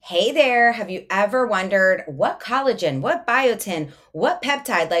Hey there, have you ever wondered what collagen, what biotin, what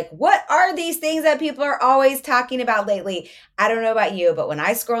peptide, like what are these things that people are always talking about lately? I don't know about you, but when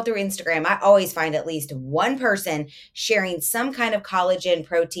I scroll through Instagram, I always find at least one person sharing some kind of collagen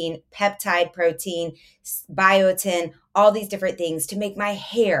protein, peptide protein, biotin, all these different things to make my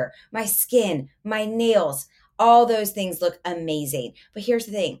hair, my skin, my nails, all those things look amazing. But here's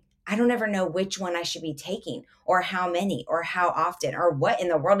the thing. I don't ever know which one I should be taking or how many or how often or what in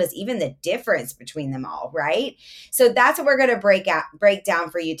the world is even the difference between them all, right? So that's what we're going to break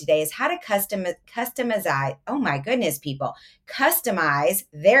down for you today is how to customize. Oh my goodness, people. Customize,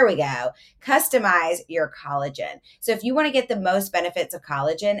 there we go. Customize your collagen. So if you want to get the most benefits of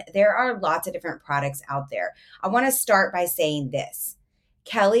collagen, there are lots of different products out there. I want to start by saying this.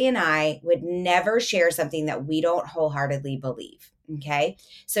 Kelly and I would never share something that we don't wholeheartedly believe. Okay.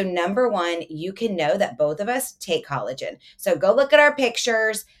 So, number one, you can know that both of us take collagen. So, go look at our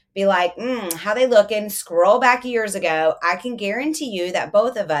pictures, be like, how they looking? Scroll back years ago. I can guarantee you that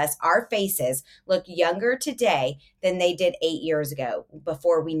both of us, our faces look younger today than they did 8 years ago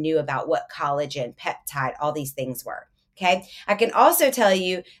before we knew about what collagen, peptide, all these things were. Okay. I can also tell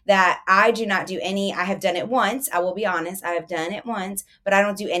you that I do not do any, I have done it once. I will be honest. I have done it once, but I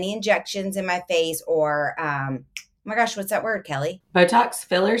don't do any injections in my face or, oh my gosh, what's that word, Kelly? Botox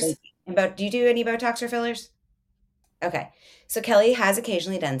fillers. And do you do any Botox or fillers? Okay. So Kelly has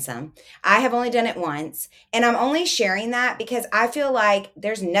occasionally done some. I have only done it once. And I'm only sharing that because I feel like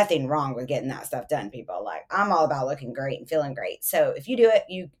there's nothing wrong with getting that stuff done, people. Like I'm all about looking great and feeling great. So if you do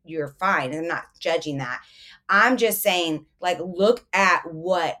it, you're fine. I'm not judging that. I'm just saying, like, look at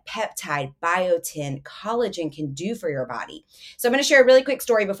what peptide, biotin, collagen can do for your body. So I'm going to share a really quick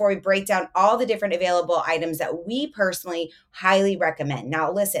story before we break down all the different available items that we personally highly recommend.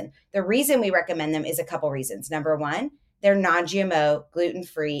 Now, listen, the reason we recommend them is a couple reasons. Number one, they're non-GMO,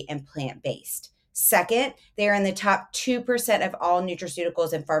 gluten-free, and plant-based. Second, they are in the top 2% of all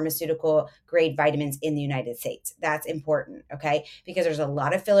nutraceuticals and pharmaceutical grade vitamins in the United States. That's important, okay? Because there's a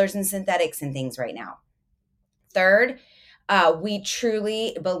lot of fillers and synthetics and things right now. Third, we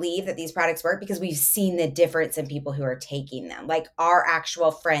truly believe that these products work because we've seen the difference in people who are taking them, like our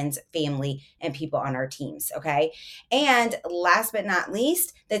actual friends, family, and people on our teams. Okay. And last but not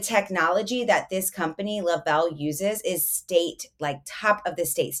least, the technology that this company, Lavelle, uses is like top of the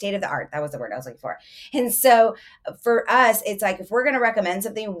state of the art. That was the word I was looking for. And so for us, it's like if we're going to recommend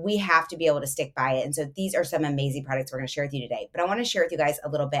something, we have to be able to stick by it. And so these are some amazing products we're going to share with you today. But I want to share with you guys a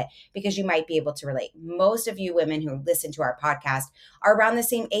little bit because you might be able to relate. Most of you women who listen to our podcast are around the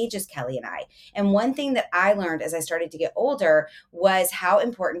same age as Kelly and I. And one thing that I learned as I started to get older was how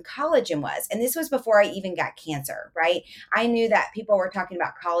important collagen was. And this was before I even got cancer, right? I knew that people were talking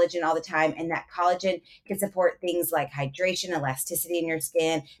about collagen all the time and that collagen can support things like hydration, elasticity in your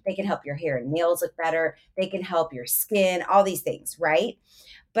skin. They can help your hair and nails look better. They can help your skin, all these things, right?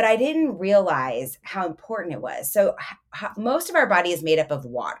 But I didn't realize how important it was. So most of our body is made up of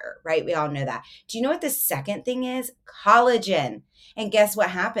water, right? We all know that. Do you know what the second thing is? Collagen. And guess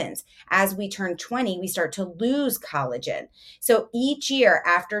what happens? As we turn 20, we start to lose collagen. So each year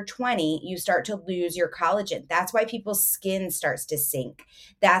after 20, you start to lose your collagen. That's why people's skin starts to sink.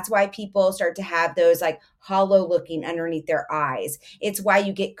 That's why people start to have those like hollow looking underneath their eyes. It's why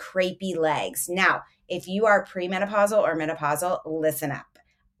you get crepey legs. Now, if you are premenopausal or menopausal, listen up.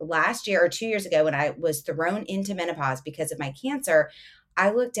 Last year or 2 years ago, when I was thrown into menopause because of my cancer,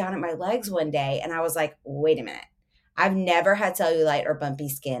 I looked down at my legs one day and I was like, wait a minute. I've never had cellulite or bumpy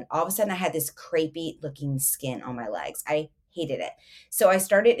skin. All of a sudden, I had this crepey looking skin on my legs. I hated it. So I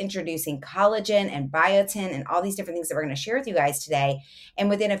started introducing collagen and biotin and all these different things that we're going to share with you guys today. And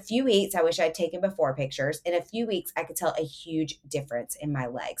within a few weeks, I wish I'd taken before pictures. In a few weeks, I could tell a huge difference in my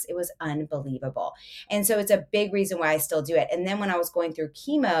legs. It was unbelievable. And so it's a big reason why I still do it. And then when I was going through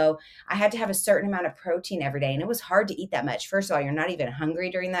chemo, I had to have a certain amount of protein every day. And it was hard to eat that much. First of all, you're not even hungry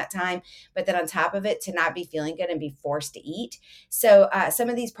during that time. But then on top of it, to not be feeling good and be forced to eat. So some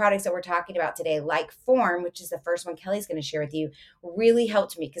of these products that we're talking about today, like Form, which is the first one Kelly's going to share with you, really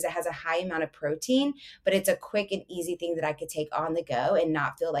helped me because it has a high amount of protein, but it's a quick and easy thing that I could take on the go and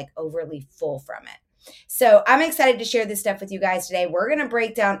not feel like overly full from it. So I'm excited to share this stuff with you guys today. We're going to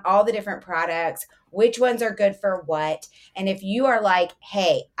break down all the different products, which ones are good for what. And if you are like,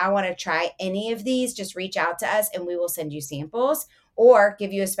 hey, I want to try any of these, just reach out to us and we will send you samples or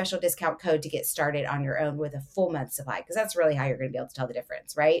give you a special discount code to get started on your own with a full month supply, because that's really how you're going to be able to tell the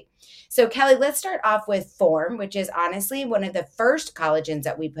difference, right? So Kelly, let's start off with Form, which is honestly one of the first collagens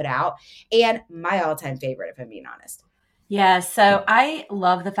that we put out and my all-time favorite, if I'm being honest. Yeah, so I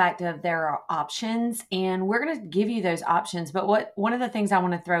love the fact of there are options, and we're going to give you those options. But what one of the things I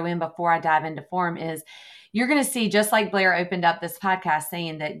want to throw in before I dive into form is you're going to see, just like Blair opened up this podcast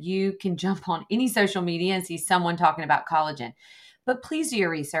saying that you can jump on any social media and see someone talking about collagen. But please do your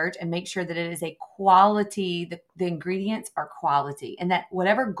research and make sure that it is a quality, the ingredients are quality, and that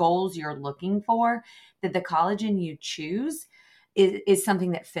whatever goals you're looking for, that the collagen you choose is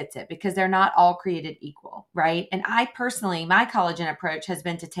something that fits it, because they're not all created equal, right? And I personally, my collagen approach has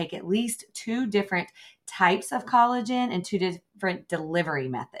been to take at least two different types of collagen and two different delivery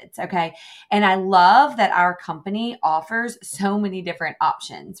methods. Okay. And I love that our company offers so many different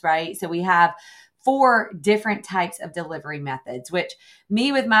options, right? So we have four different types of delivery methods, which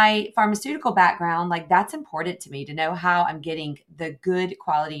me with my pharmaceutical background, like that's important to me to know how I'm getting the good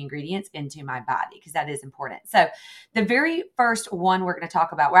quality ingredients into my body, because that is important. So the very first one we're going to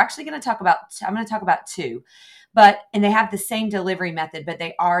talk about, I'm going to talk about two, and they have the same delivery method, but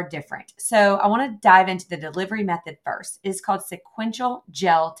they are different. So I want to dive into the delivery method first. It's called sequential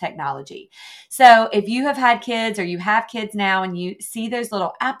gel technology. So if you have had kids or you have kids now and you see those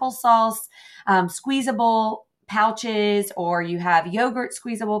little applesauce squeezable pouches, or you have yogurt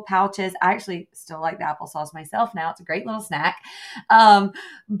squeezable pouches. I actually still like the applesauce myself now. It's a great little snack.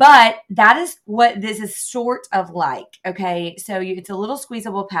 But that is what this is sort of like. Okay. So it's a little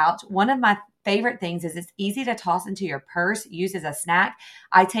squeezable pouch. One of my favorite things is it's easy to toss into your purse, use as a snack.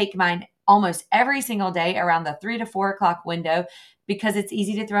 I take mine almost every single day around the 3 to 4 o'clock window, because it's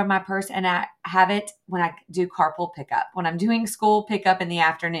easy to throw in my purse, and I have it when I do carpool pickup, when I'm doing school pickup in the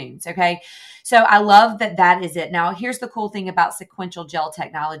afternoons. Okay. So I love that that is it. Now, here's the cool thing about sequential gel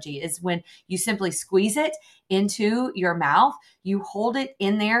technology is when you simply squeeze it into your mouth, you hold it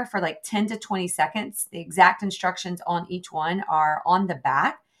in there for like 10 to 20 seconds. The exact instructions on each one are on the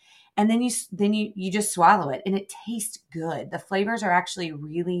back. And then you just swallow it, and it tastes good. The flavors are actually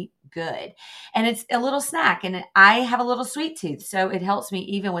really good. And it's a little snack, and I have a little sweet tooth, so it helps me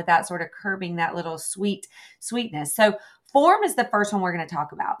even with that sort of curbing that little sweetness. So form is the first one we're going to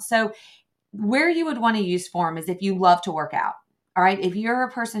talk about. So where you would want to use form is if you love to work out. All right. If you're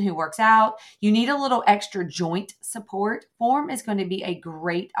a person who works out, you need a little extra joint support, form is going to be a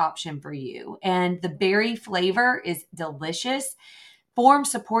great option for you. And the berry flavor is delicious. Form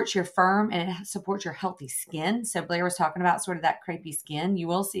supports your firm and it supports your healthy skin. So Blair was talking about sort of that crepey skin. You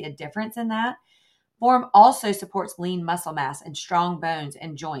will see a difference in that. Form also supports lean muscle mass and strong bones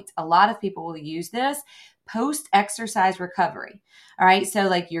and joints. A lot of people will use this post-exercise recovery. All right. So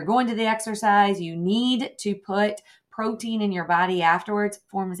like you're going to the exercise, you need to put protein in your body afterwards.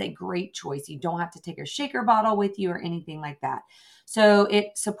 Form is a great choice. You don't have to take a shaker bottle with you or anything like that. So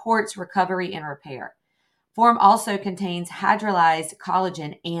it supports recovery and repair. Form also contains hydrolyzed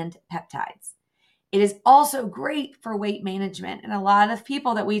collagen and peptides. It is also great for weight management. And a lot of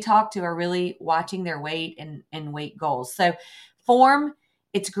people that we talk to are really watching their weight and weight goals. So form,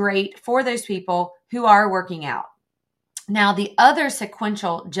 it's great for those people who are working out. Now, the other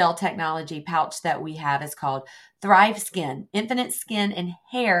sequential gel technology pouch that we have is called Thrive Skin, Infinite Skin and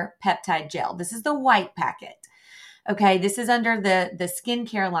Hair Peptide Gel. This is the white packet. Okay, this is under the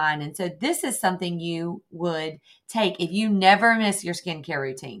skincare line. And so this is something you would take if you never miss your skincare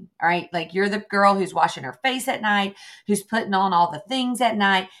routine. All right, like you're the girl who's washing her face at night, who's putting on all the things at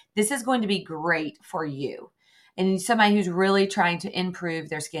night. This is going to be great for you. And somebody who's really trying to improve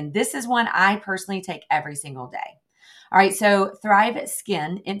their skin. This is one I personally take every single day. All right, so Thrive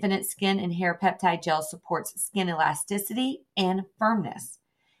Skin, Infinite Skin and Hair Peptide Gel supports skin elasticity and firmness.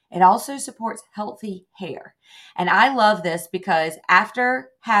 It also supports healthy hair. And I love this because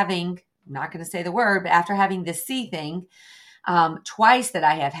after having, I'm not going to say the word, but after having this C thing twice that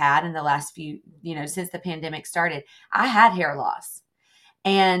I have had in the last few, since the pandemic started, I had hair loss.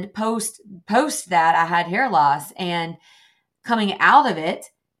 And post that, I had hair loss. And coming out of it,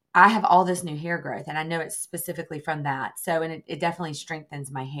 I have all this new hair growth. And I know it's specifically from that. So, and it definitely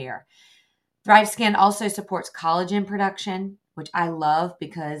strengthens my hair. Thrive Skin also supports collagen production, which I love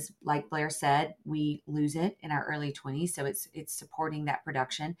because, like Blair said, we lose it in our early 20s. So it's supporting that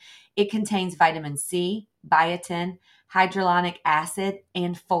production. It contains vitamin C, biotin, hyaluronic acid,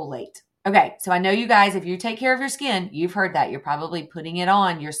 and folate. Okay, so I know you guys, if you take care of your skin, you've heard that. You're probably putting it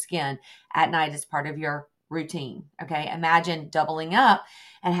on your skin at night as part of your routine. Okay, imagine doubling up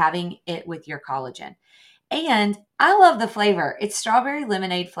and having it with your collagen. And I love the flavor. It's strawberry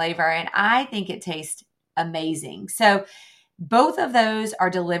lemonade flavor, and I think it tastes amazing. So both of those are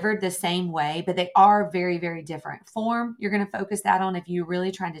delivered the same way, but they are very, very different. Form, you're going to focus that on if you're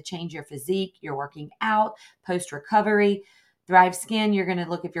really trying to change your physique, you're working out, post-recovery. Thrive Skin, you're going to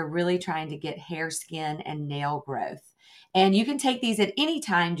look if you're really trying to get hair, skin, and nail growth. And you can take these at any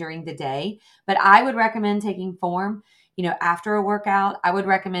time during the day, but I would recommend taking Form, after a workout. I would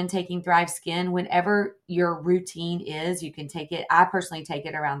recommend taking Thrive Skin whenever your routine is. You can take it. I personally take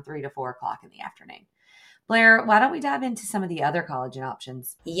it around 3 to 4 o'clock in the afternoon. Blair, why don't we dive into some of the other collagen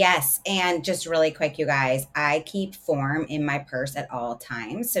options? Yes. And just really quick, you guys, I keep Form in my purse at all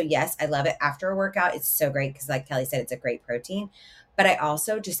times. So, yes, I love it after a workout. It's so great because, like Kelly said, it's a great protein. But I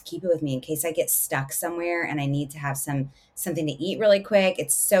also just keep it with me in case I get stuck somewhere and I need to have something to eat really quick.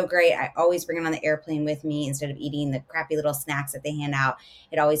 It's so great. I always bring it on the airplane with me instead of eating the crappy little snacks that they hand out.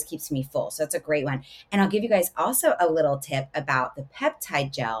 It always keeps me full. So it's a great one. And I'll give you guys also a little tip about the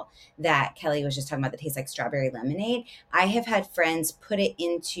peptide gel that Kelly was just talking about that tastes like strawberry lemonade. I have had friends put it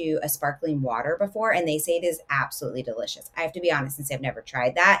into a sparkling water before, and they say it is absolutely delicious. I have to be honest and say I've never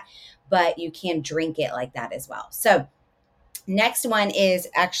tried that, but you can drink it like that as well. So next one is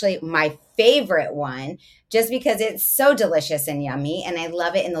actually my favorite one just because it's so delicious and yummy, and I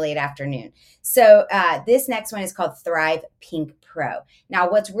love it in the late afternoon. So this next one is called Thrive Pink Pro.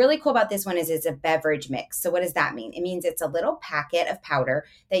 Now, what's really cool about this one is it's a beverage mix. So what does that mean? It means it's a little packet of powder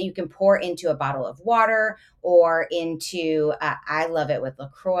that you can pour into a bottle of water or into, I love it with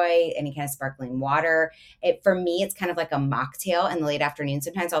LaCroix, any kind of sparkling water. For me, it's kind of like a mocktail in the late afternoon.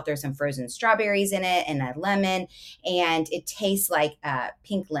 Sometimes I'll throw some frozen strawberries in it and a lemon, and it tastes like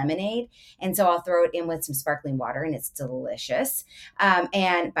pink lemonade. And so I'll throw it in with some sparkling water, and it's delicious.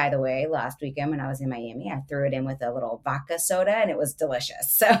 And by the way, last weekend when I was in Miami, I threw it in with a little vodka soda, and it was delicious.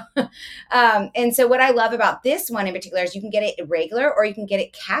 So, and so what I love about this one in particular is you can get it regular or you can get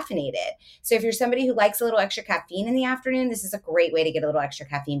it caffeinated. So if you're somebody who likes a little extra caffeine in the afternoon, this is a great way to get a little extra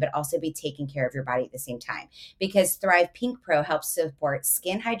caffeine, but also be taking care of your body at the same time, because Thrive Pink Pro helps support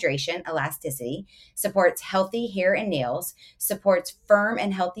skin hydration, elasticity, supports healthy hair and nails, supports firm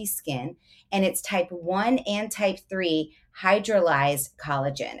and healthy skin, and it's type 1 and type 3 hydrolyzed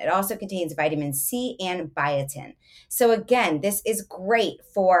collagen. It also contains vitamin C and biotin. So again, this is great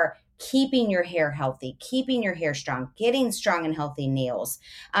for keeping your hair healthy, keeping your hair strong, getting strong and healthy nails,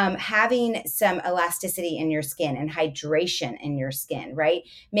 having some elasticity in your skin and hydration in your skin, right?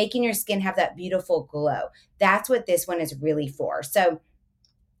 Making your skin have that beautiful glow. That's what this one is really for. So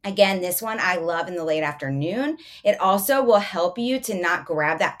again, this one I love in the late afternoon. It also will help you to not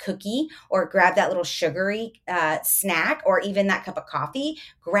grab that cookie or grab that little sugary snack or even that cup of coffee.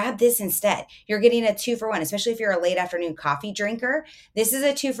 Grab this instead. You're getting a 2-for-1, especially if you're a late afternoon coffee drinker. This is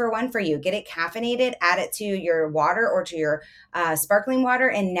a 2-for-1 for you. Get it caffeinated, add it to your water or to your sparkling water.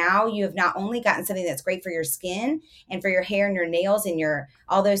 And now you have not only gotten something that's great for your skin and for your hair and your nails and your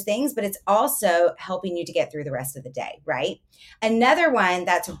all those things, but it's also helping you to get through the rest of the day, right? Another one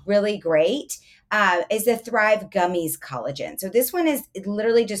that's really great is the Thrive Gummies Collagen. So this one is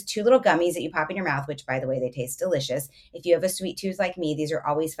literally just 2 little gummies that you pop in your mouth, which by the way, they taste delicious. If you have a sweet tooth like me, these are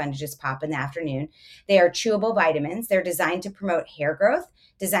always fun to just pop in the afternoon. They are chewable vitamins. They're designed to promote hair growth,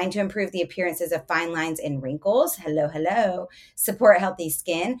 designed to improve the appearances of fine lines and wrinkles. Hello, hello. Support healthy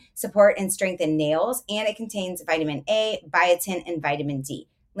skin, support and strengthen nails, and it contains vitamin A, biotin, and vitamin D.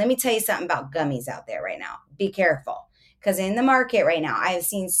 Let me tell you something about gummies out there right now. Be careful. Because in the market right now, I have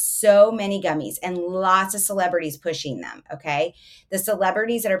seen so many gummies and lots of celebrities pushing them, okay? The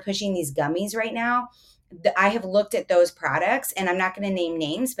celebrities that are pushing these gummies right now, I have looked at those products, and I'm not going to name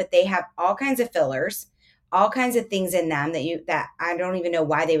names, but they have all kinds of fillers, all kinds of things in them that I don't even know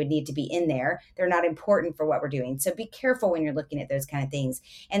why they would need to be in there. They're not important for what we're doing. So be careful when you're looking at those kind of things.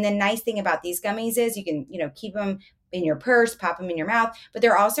 And the nice thing about these gummies is you can, keep them in your purse, pop them in your mouth, but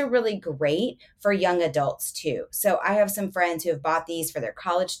they're also really great for young adults too. So I have some friends who have bought these for their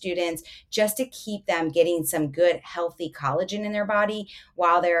college students just to keep them getting some good, healthy collagen in their body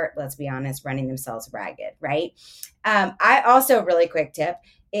while they're, let's be honest, running themselves ragged, right? I also, really quick tip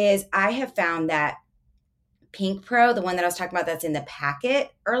is I have found that Pink Pro, the one that I was talking about that's in the packet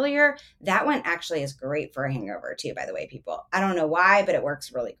earlier, that one actually is great for a hangover too, by the way, people. I don't know why, but it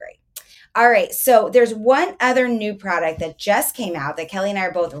works really great. All right, so there's one other new product that just came out that Kelly and I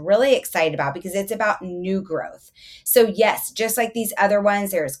are both really excited about because it's about new growth. So yes, just like these other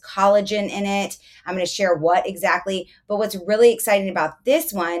ones, there's collagen in it. I'm going to share what exactly, but what's really exciting about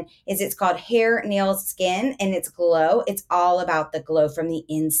this one is it's called Hair, Nails, Skin, and it's glow. It's all about the glow from the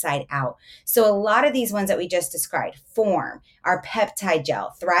inside out. So a lot of these ones that we just described, Form, our peptide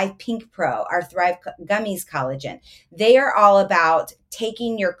gel, Thrive Pink Pro, our Thrive Gummies Collagen, they are all about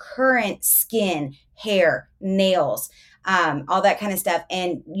taking your current skin, hair, nails, all that kind of stuff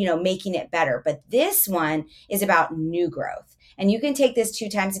and, making it better. But this one is about new growth. And you can take this 2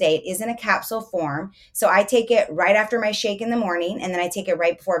 times a day. It is in a capsule form. So I take it right after my shake in the morning, and then I take it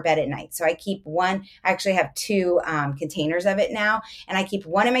right before bed at night. So I keep one, I actually have two containers of it now, and I keep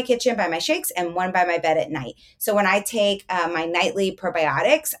one in my kitchen by my shakes and one by my bed at night. So when I take my nightly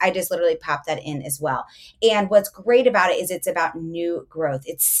probiotics, I just literally pop that in as well. And what's great about it is it's about new growth.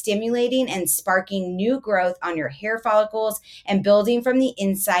 It's stimulating and sparking new growth on your hair follicles and building from the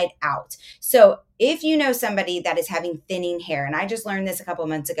inside out. So if you know somebody that is having thinning hair, and I just learned this a couple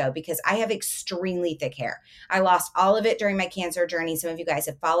months ago because I have extremely thick hair. I lost all of it during my cancer journey. Some of you guys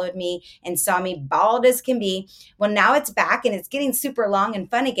have followed me and saw me bald as can be. Well, now it's back and it's getting super long and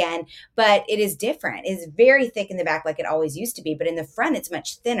fun again, but it is different. It's very thick in the back like it always used to be, but in the front, it's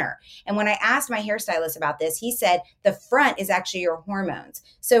much thinner. And when I asked my hairstylist about this, he said the front is actually your hormones.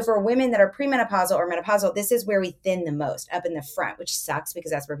 So for women that are premenopausal or menopausal, this is where we thin the most, up in the front, which sucks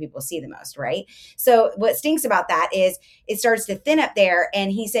because that's where people see the most, right? So what stinks about that is it starts to thin up there. And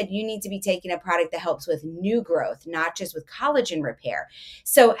he said, you need to be taking a product that helps with new growth, not just with collagen repair.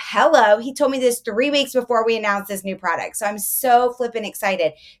 So hello, he told me this 3 weeks before we announced this new product. So I'm so flippin'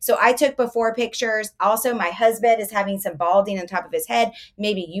 excited. So I took before pictures. Also, my husband is having some balding on top of his head.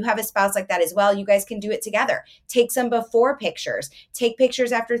 Maybe you have a spouse like that as well. You guys can do it together. Take some before pictures. Take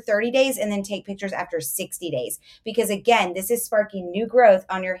pictures after 30 days and then take pictures after 60 days. Because again, this is sparking new growth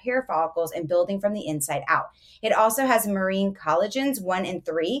on your hair follicles and building from the inside out. It also has marine collagens 1 and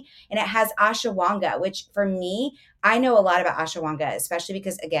 3, and it has ashwagandha, which for me, I know a lot about ashwagandha, especially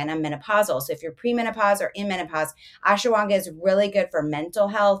because, again, I'm menopausal. So if you're premenopause or in menopause, ashwagandha is really good for mental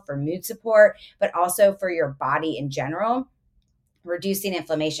health, for mood support, but also for your body in general, reducing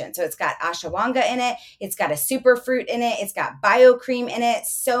inflammation. So it's got ashwagandha in it. It's got a superfruit in it. It's got bio cream in it.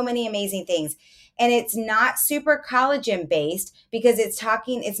 So many amazing things. And it's not super collagen based because it's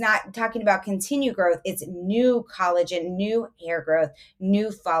not talking about continued growth. It's new collagen, new hair growth,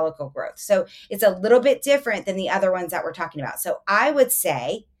 new follicle growth. So it's a little bit different than the other ones that we're talking about. So I would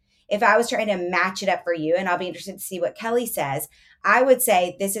say, if I was trying to match it up for you, and I'll be interested to see what Kelly says, I would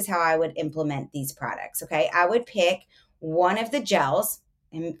say this is how I would implement these products. Okay. I would pick one of the gels.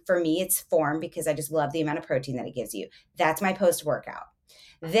 And for me, it's Form because I just love the amount of protein that it gives you. That's my post workout.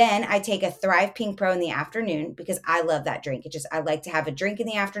 Then I take a Thrive Pink Pro in the afternoon because I love that drink. I like to have a drink in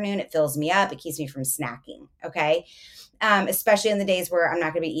the afternoon. It fills me up. It keeps me from snacking. Okay. Especially in the days where I'm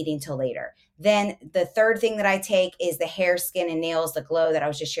not going to be eating till later. Then the third thing that I take is the hair, skin, and nails, the glow that I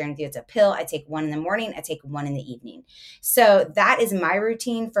was just sharing with you. It's a pill. I take one in the morning. I take one in the evening. So that is my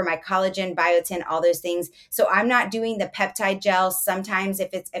routine for my collagen, biotin, all those things. So I'm not doing the peptide gels. Sometimes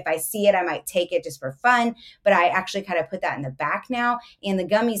if I see it, I might take it just for fun, but I actually kind of put that in the back now. And the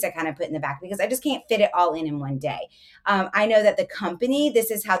gummies I kind of put in the back because I just can't fit it all in one day. I know that the company, this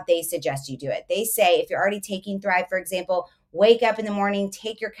is how they suggest you do it. They say if you're already taking Thrive, for example, wake up in the morning,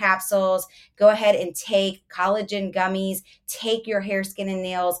 take your capsules, go ahead and take collagen gummies, take your hair, skin, and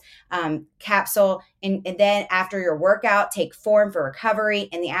nails capsule. And then after your workout, take Form for recovery.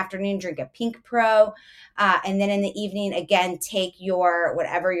 In the afternoon, drink a Pink Pro. And then in the evening, again, take your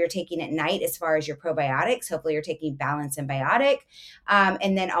whatever you're taking at night as far as your probiotics. Hopefully you're taking Balance and Biotic.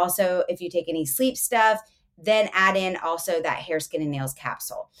 And then also if you take any sleep stuff, then add in also that hair, skin, and nails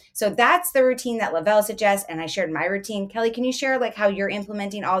capsule. So that's the routine that Lavelle suggests. And I shared my routine. Kelly, can you share like how you're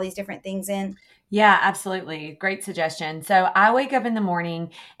implementing all these different things in? Yeah, absolutely. Great suggestion. So I wake up in the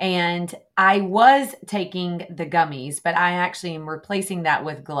morning and I was taking the gummies, but I actually am replacing that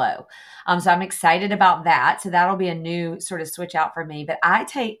with Glow. So I'm excited about that. So that'll be a new sort of switch out for me. But I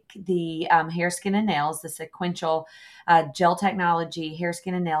take the hair, skin, and nails, the sequential gel technology, hair,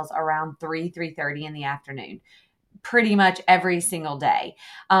 skin, and nails around 3:30 in the afternoon, pretty much every single day.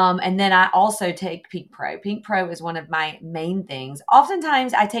 And then I also take Pink Pro. Pink Pro is one of my main things.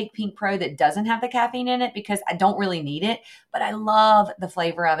 Oftentimes I take Pink Pro that doesn't have the caffeine in it because I don't really need it, but I love the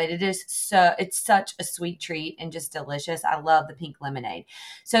flavor of it. It's such a sweet treat and just delicious. I love the pink lemonade.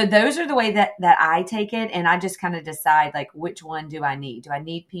 So those are the way that I take it. And I just kind of decide like, which one do I need? Do I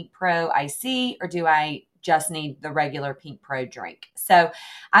need Pink Pro IC or do I just need the regular Pink Pro drink? So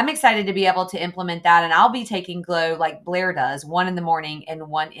I'm excited to be able to implement that. And I'll be taking Glow like Blair does, one in the morning and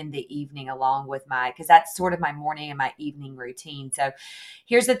one in the evening along with because that's sort of my morning and my evening routine. So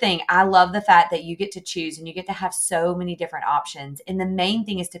here's the thing. I love the fact that you get to choose and you get to have so many different options. And the main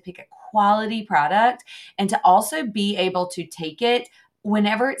thing is to pick a quality product and to also be able to take it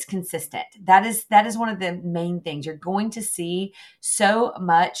whenever it's consistent. That is one of the main things. You're going to see so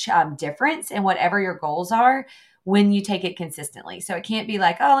much difference in whatever your goals are when you take it consistently. So it can't be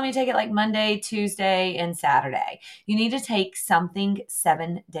like, oh, let me take it like Monday, Tuesday, and Saturday. You need to take something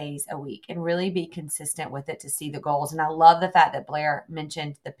 7 days a week and really be consistent with it to see the goals. And I love the fact that Blair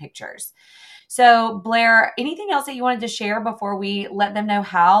mentioned the pictures. So, Blair, anything else that you wanted to share before we let them know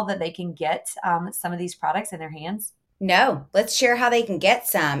how that they can get some of these products in their hands? No, let's share how they can get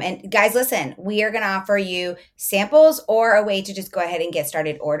some. And guys, listen, we are going to offer you samples or a way to just go ahead and get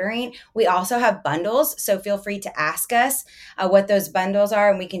started ordering. We also have bundles, so feel free to ask us what those bundles are,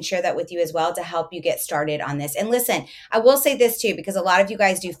 and we can share that with you as well to help you get started on this. And listen, I will say this too, because a lot of you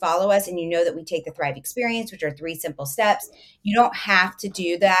guys do follow us and you know that we take the Thrive Experience, which are 3 simple steps. You don't have to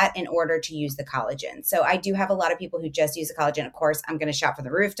do that in order to use the collagen. So I do have a lot of people who just use the collagen. Of course, I'm going to shout for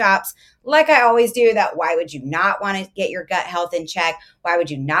the rooftops like I always do. That why would you not want to get your gut health in check? Why would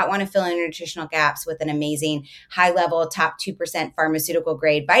you not want to fill in your nutritional gaps with an amazing high level top 2% pharmaceutical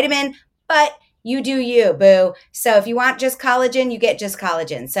grade vitamin? But you do you, boo. So if you want just collagen, you get just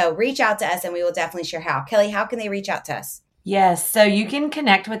collagen. So reach out to us and we will definitely share how. Kelly, how can they reach out to us? Yes. So you can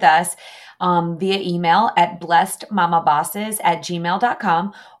connect with us via email at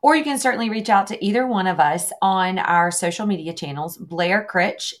blessedmamabosses@gmail.com, or you can certainly reach out to either one of us on our social media channels, Blair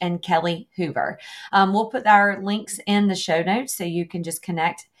Critch and Kelly Hoover. We'll put our links in the show notes so you can just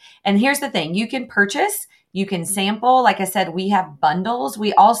connect. And here's the thing, you can purchase, you can sample. Like I said, we have bundles.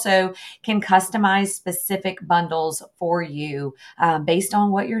 We also can customize specific bundles for you based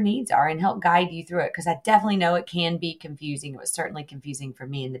on what your needs are and help guide you through it. Because I definitely know it can be confusing. It was certainly confusing for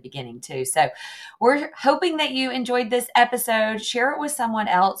me in the beginning too. So we're hoping that you enjoyed this episode. Share it with someone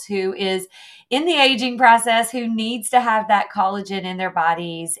else who is in the aging process, who needs to have that collagen in their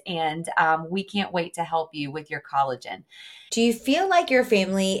bodies. And we can't wait to help you with your collagen. Do you feel like your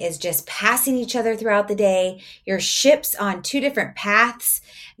family is just passing each other throughout the day? Your ships on 2 different paths?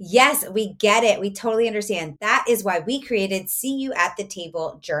 Yes, we get it. We totally understand. That is why we created See You at the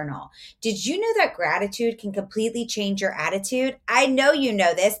Table Journal. Did you know that gratitude can completely change your attitude? I know you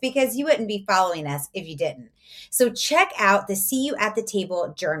know this because you wouldn't be following us if you didn't. So check out the See You at the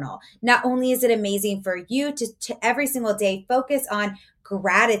Table Journal. Not only is it amazing for you to every single day focus on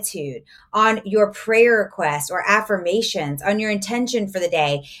gratitude, on your prayer requests or affirmations, on your intention for the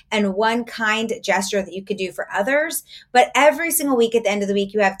day, and one kind gesture that you could do for others. But every single week at the end of the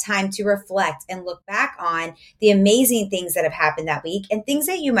week, you have time to reflect and look back on the amazing things that have happened that week and things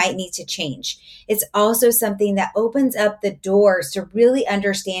that you might need to change. It's also something that opens up the doors to really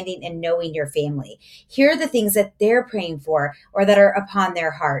understanding and knowing your family. Here are the things that they're praying for or that are upon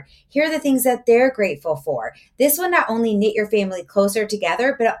their heart. Here are the things that they're grateful for. This will not only knit your family closer together,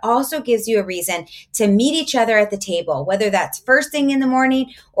 but it also gives you a reason to meet each other at the table, whether that's first thing in the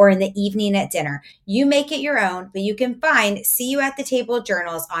morning or in the evening at dinner. You make it your own, but you can find See You at the Table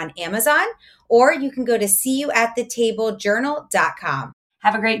journals on Amazon, or you can go to seeyouatthetablejournal.com.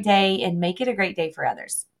 Have a great day and make it a great day for others.